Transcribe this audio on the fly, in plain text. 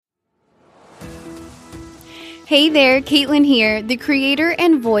Hey there, Caitlin here, the creator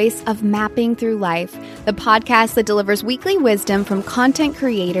and voice of Mapping Through Life, the podcast that delivers weekly wisdom from content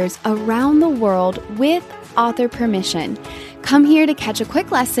creators around the world with author permission. Come here to catch a quick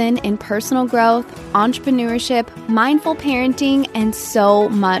lesson in personal growth, entrepreneurship, mindful parenting, and so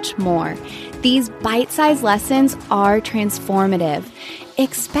much more. These bite-sized lessons are transformative.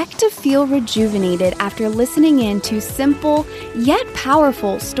 Expect to feel rejuvenated after listening in to simple yet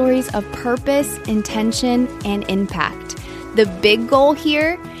powerful stories of purpose, intention, and impact. The big goal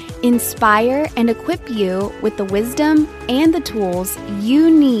here: inspire and equip you with the wisdom and the tools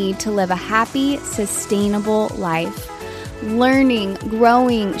you need to live a happy, sustainable life. Learning,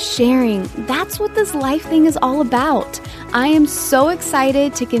 growing, sharing, that's what this life thing is all about. I am so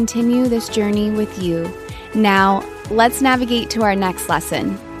excited to continue this journey with you. Now, let's navigate to our next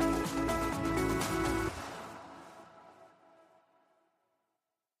lesson.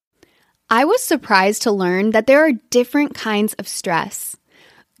 I was surprised to learn that there are different kinds of stress.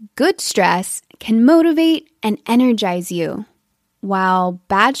 Good stress can motivate and energize you, while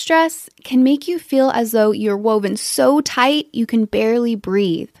bad stress can make you feel as though you're woven so tight you can barely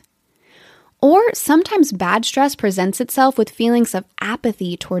breathe. Or sometimes bad stress presents itself with feelings of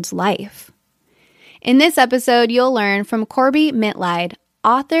apathy towards life. In this episode, you'll learn from Corby Mitleid,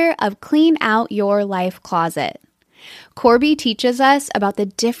 author of Clean Out Your Life Closet. Corby teaches us about the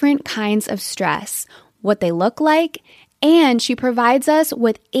different kinds of stress, what they look like, and she provides us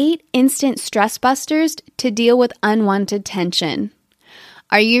with 8 instant stress busters to deal with unwanted tension.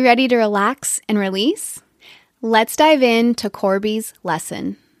 Are you ready to relax and release? Let's dive into Corby's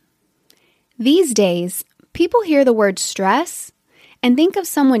lesson. These days, people hear the word stress and think of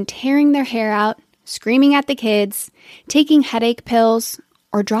someone tearing their hair out, screaming at the kids, taking headache pills,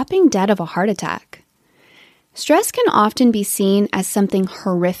 or dropping dead of a heart attack. Stress can often be seen as something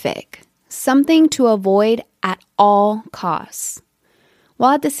horrific, something to avoid at all costs,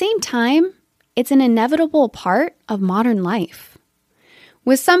 while at the same time, it's an inevitable part of modern life.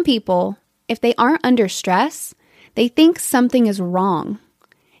 With some people, if they aren't under stress, they think something is wrong.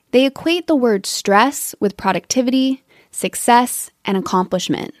 They equate the word stress with productivity, success, and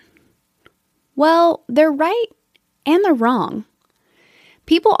accomplishment. Well, they're right and they're wrong.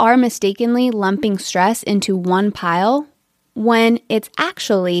 People are mistakenly lumping stress into one pile when it's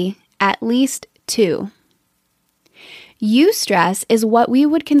actually at least 2. Eustress is what we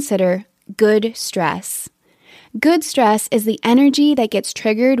would consider good stress. Good stress is the energy that gets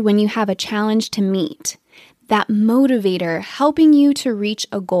triggered when you have a challenge to meet, that motivator helping you to reach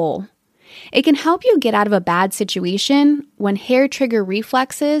a goal. It can help you get out of a bad situation when hair trigger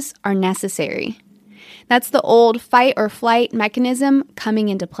reflexes are necessary. That's the old fight or flight mechanism coming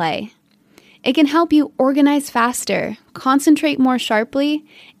into play. It can help you organize faster, concentrate more sharply,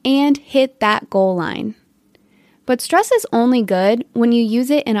 and hit that goal line. But stress is only good when you use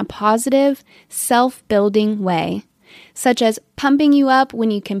it in a positive, self-building way, such as pumping you up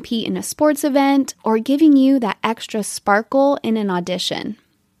when you compete in a sports event or giving you that extra sparkle in an audition.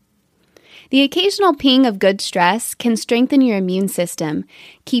 The occasional ping of good stress can strengthen your immune system,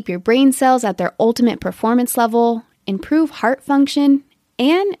 keep your brain cells at their ultimate performance level, improve heart function,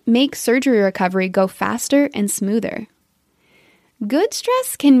 and make surgery recovery go faster and smoother. Good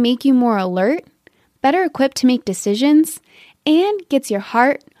stress can make you more alert, better equipped to make decisions, and gets your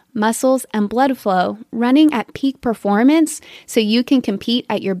heart, muscles, and blood flow running at peak performance so you can compete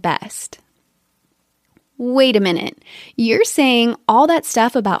at your best. Wait a minute, you're saying all that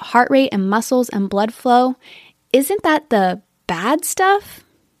stuff about heart rate and muscles and blood flow, isn't that the bad stuff?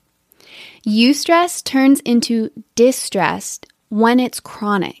 Eustress turns into distress when it's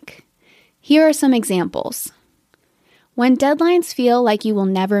chronic. Here are some examples. When deadlines feel like you will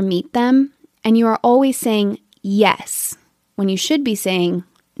never meet them, and you are always saying yes when you should be saying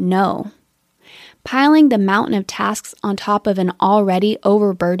no. Piling the mountain of tasks on top of an already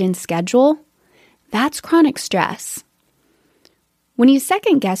overburdened schedule, that's chronic stress. When you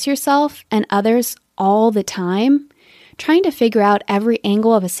second guess yourself and others all the time, trying to figure out every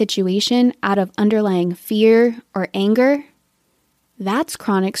angle of a situation out of underlying fear or anger, that's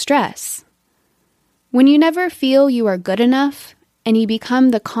chronic stress. When you never feel you are good enough and you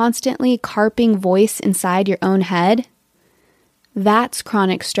become the constantly carping voice inside your own head, that's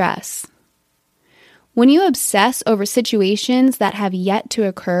chronic stress. When you obsess over situations that have yet to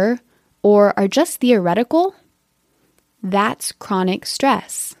occur or are just theoretical, that's chronic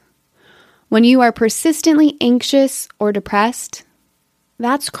stress. When you are persistently anxious or depressed,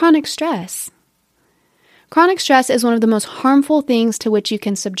 that's chronic stress. Chronic stress is one of the most harmful things to which you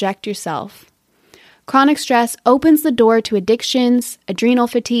can subject yourself. Chronic stress opens the door to addictions, adrenal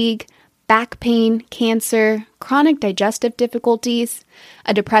fatigue, back pain, cancer, chronic digestive difficulties,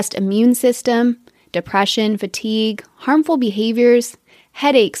 a depressed immune system, depression, fatigue, harmful behaviors,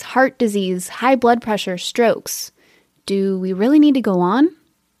 headaches, heart disease, high blood pressure, strokes. Do we really need to go on?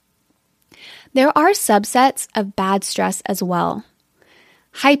 There are subsets of bad stress as well.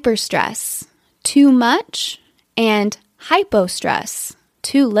 Hyperstress, too much, and hypostress,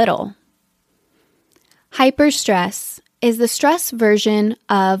 too little. Hyperstress is the stress version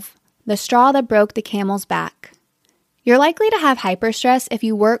of the straw that broke the camel's back. You're likely to have hyperstress if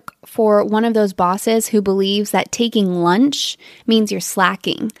you work for one of those bosses who believes that taking lunch means you're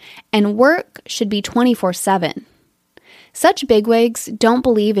slacking, and work should be 24/7. Such bigwigs don't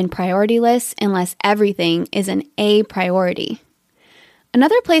believe in priority lists unless everything is an A priority.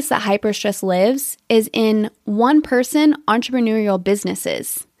 Another place that hyperstress lives is in one-person entrepreneurial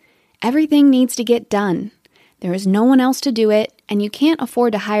businesses. Everything needs to get done. There is no one else to do it, and you can't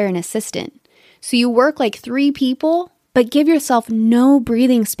afford to hire an assistant. So you work like 3 people, but give yourself no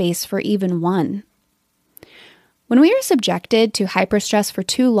breathing space for even one. When we are subjected to hyperstress for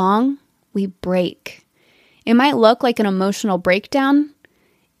too long, we break. It might look like an emotional breakdown.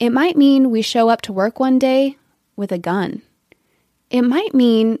 It might mean we show up to work one day with a gun. It might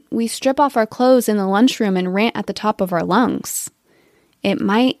mean we strip off our clothes in the lunchroom and rant at the top of our lungs. It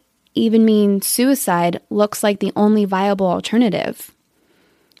might even mean suicide looks like the only viable alternative.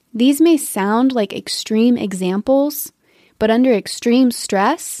 These may sound like extreme examples, but under extreme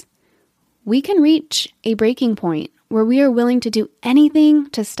stress, we can reach a breaking point where we are willing to do anything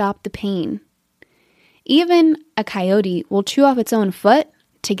to stop the pain. Even a coyote will chew off its own foot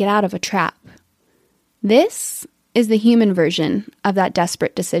to get out of a trap. This is the human version of that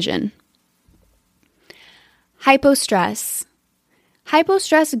desperate decision. Hypostress.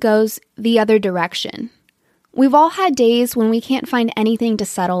 Hypostress goes the other direction. We've all had days when we can't find anything to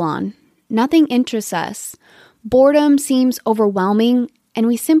settle on. Nothing interests us. Boredom seems overwhelming, and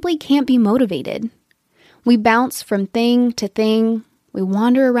we simply can't be motivated. We bounce from thing to thing. We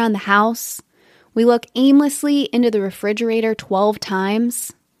wander around the house. We look aimlessly into the refrigerator 12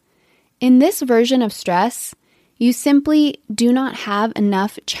 times. In this version of stress, you simply do not have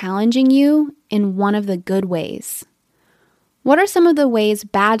enough challenging you in one of the good ways. What are some of the ways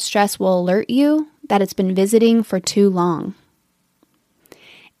bad stress will alert you that it's been visiting for too long?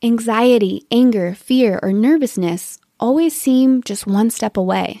 Anxiety, anger, fear, or nervousness always seem just one step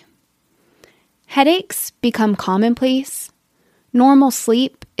away. Headaches become commonplace. Normal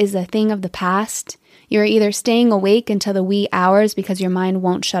sleep is a thing of the past. You're either staying awake until the wee hours because your mind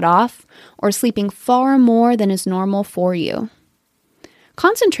won't shut off, or sleeping far more than is normal for you.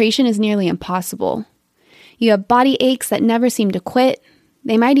 Concentration is nearly impossible. You have body aches that never seem to quit.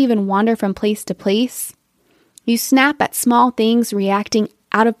 They might even wander from place to place. You snap at small things, reacting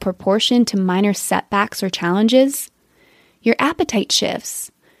out of proportion to minor setbacks or challenges. Your appetite shifts.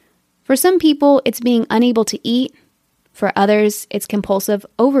 For some people, it's being unable to eat. For others, it's compulsive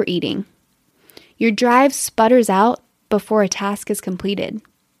overeating. Your drive sputters out before a task is completed.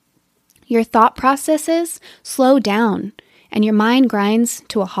 Your thought processes slow down, and your mind grinds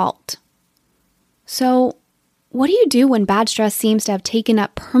to a halt. So, what do you do when bad stress seems to have taken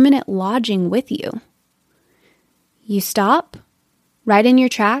up permanent lodging with you? You stop, right in your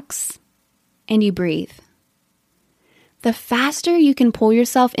tracks, and you breathe. The faster you can pull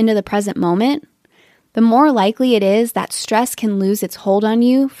yourself into the present moment, the more likely it is that stress can lose its hold on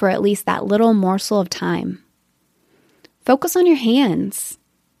you for at least that little morsel of time. Focus on your hands,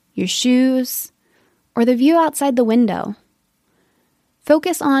 your shoes, or the view outside the window.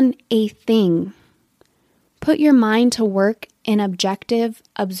 Focus on a thing. Put your mind to work in objective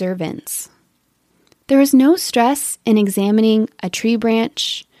observance. There is no stress in examining a tree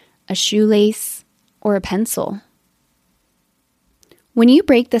branch, a shoelace, or a pencil. When you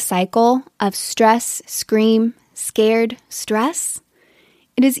break the cycle of stress, scream, scared, stress,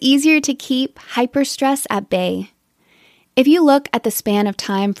 it is easier to keep hyperstress at bay. If you look at the span of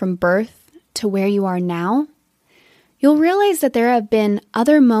time from birth to where you are now, you'll realize that there have been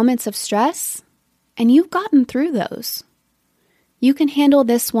other moments of stress, and you've gotten through those. You can handle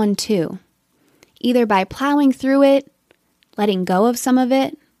this one too, either by plowing through it, letting go of some of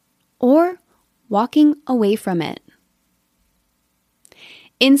it, or walking away from it.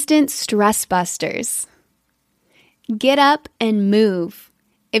 Instant stress busters. Get up and move.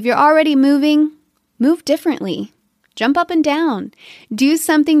 If you're already moving, move differently. Jump up and down. Do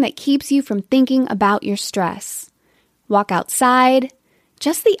something that keeps you from thinking about your stress. Walk outside.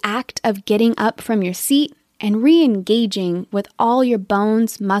 Just the act of getting up from your seat and re-engaging with all your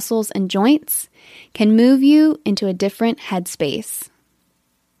bones, muscles, and joints can move you into a different headspace.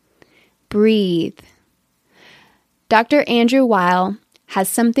 breathe. Dr. Andrew Weil has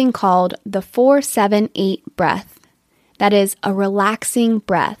something called the 4-7-8 breath. That is a relaxing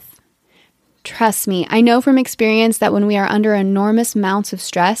breath. Trust me, I know from experience that when we are under enormous amounts of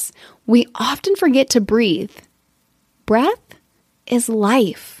stress, we often forget to breathe. Breath is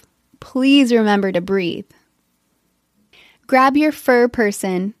life. Please remember to breathe. Grab your fur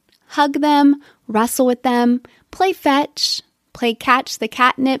person, hug them, wrestle with them, play fetch, play catch the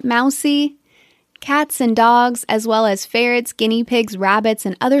catnip mousey. Cats and dogs, as well as ferrets, guinea pigs, rabbits,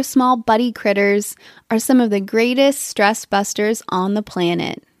 and other small buddy critters are some of the greatest stress busters on the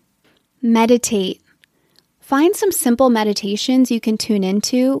planet. Meditate. Find some simple meditations you can tune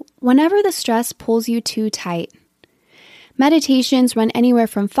into whenever the stress pulls you too tight. Meditations run anywhere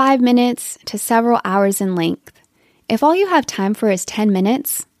from 5 minutes to several hours in length. If all you have time for is 10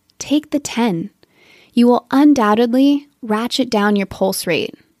 minutes, take the 10. You will undoubtedly ratchet down your pulse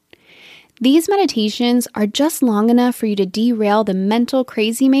rate. These meditations are just long enough for you to derail the mental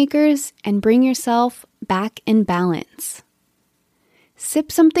crazy makers and bring yourself back in balance.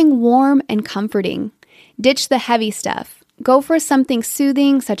 Sip something warm and comforting. Ditch the heavy stuff. Go for something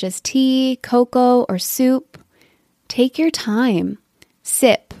soothing such as tea, cocoa, or soup. Take your time.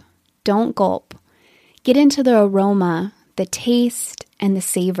 Sip. Don't gulp. Get into the aroma, the taste, and the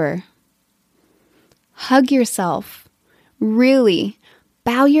savor. Hug yourself. Really.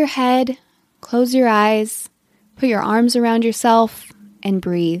 Bow your head. Close your eyes, put your arms around yourself, and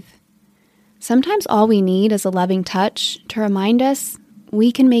breathe. Sometimes all we need is a loving touch to remind us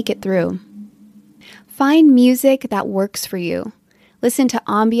we can make it through. Find music that works for you. Listen to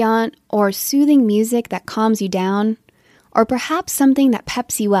ambient or soothing music that calms you down, or perhaps something that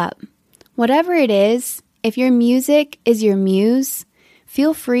peps you up. Whatever it is, if your music is your muse,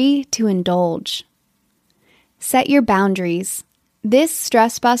 feel free to indulge. Set your boundaries. This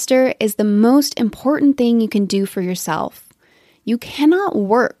stress buster is the most important thing you can do for yourself. You cannot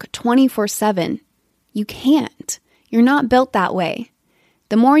work 24/7. You can't. You're not built that way.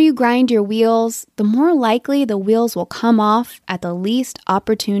 The more you grind your wheels, the more likely the wheels will come off at the least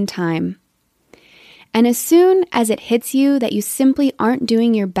opportune time. And as soon as it hits you that you simply aren't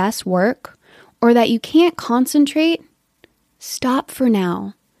doing your best work or that you can't concentrate, stop for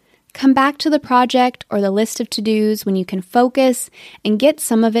now. Come back to the project or the list of to-dos when you can focus and get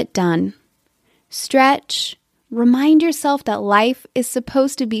some of it done. Stretch. Remind yourself that life is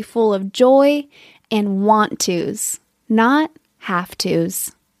supposed to be full of joy and want-tos, not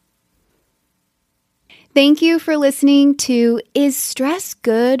have-tos. Thank you for listening to Is Stress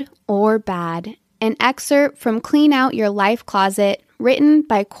Good or Bad? An excerpt from Clean Out Your Life Closet, written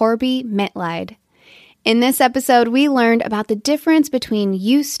by Corby Mitleid. In this episode, we learned about the difference between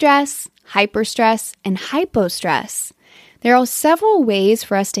eustress, hyperstress, and hypostress. There are several ways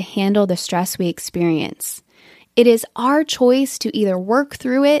for us to handle the stress we experience. It is our choice to either work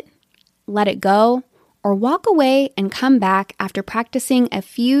through it, let it go, or walk away and come back after practicing a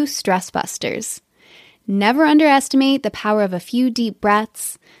few stress busters. Never underestimate the power of a few deep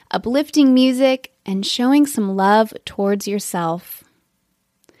breaths, uplifting music, and showing some love towards yourself.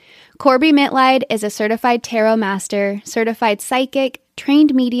 Corby Mitleid is a certified tarot master, certified psychic,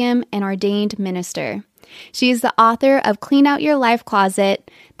 trained medium, and ordained minister. She is the author of Clean Out Your Life Closet,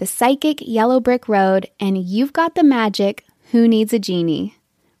 The Psychic Yellow Brick Road, and You've Got the Magic, Who Needs a Genie?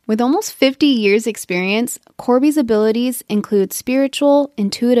 With almost 50 years experience, Corby's abilities include spiritual,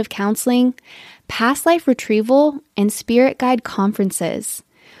 intuitive counseling, past life retrieval, and spirit guide conferences.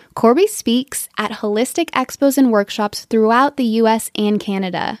 Corby speaks at holistic expos and workshops throughout the U.S. and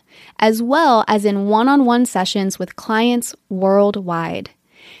Canada, as well as in one-on-one sessions with clients worldwide.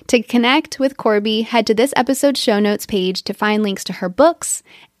 To connect with Corby, head to this episode's show notes page to find links to her books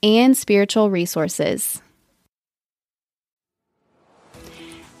and spiritual resources.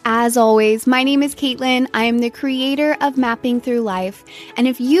 As always, my name is Caitlin. I am the creator of Mapping Through Life. And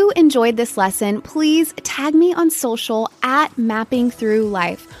if you enjoyed this lesson, please tag me on social at Mapping Through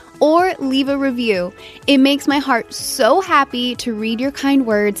Life or leave a review. It makes my heart so happy to read your kind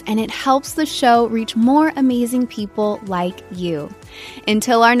words, and it helps the show reach more amazing people like you.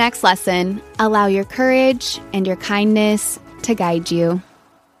 Until our next lesson, allow your courage and your kindness to guide you.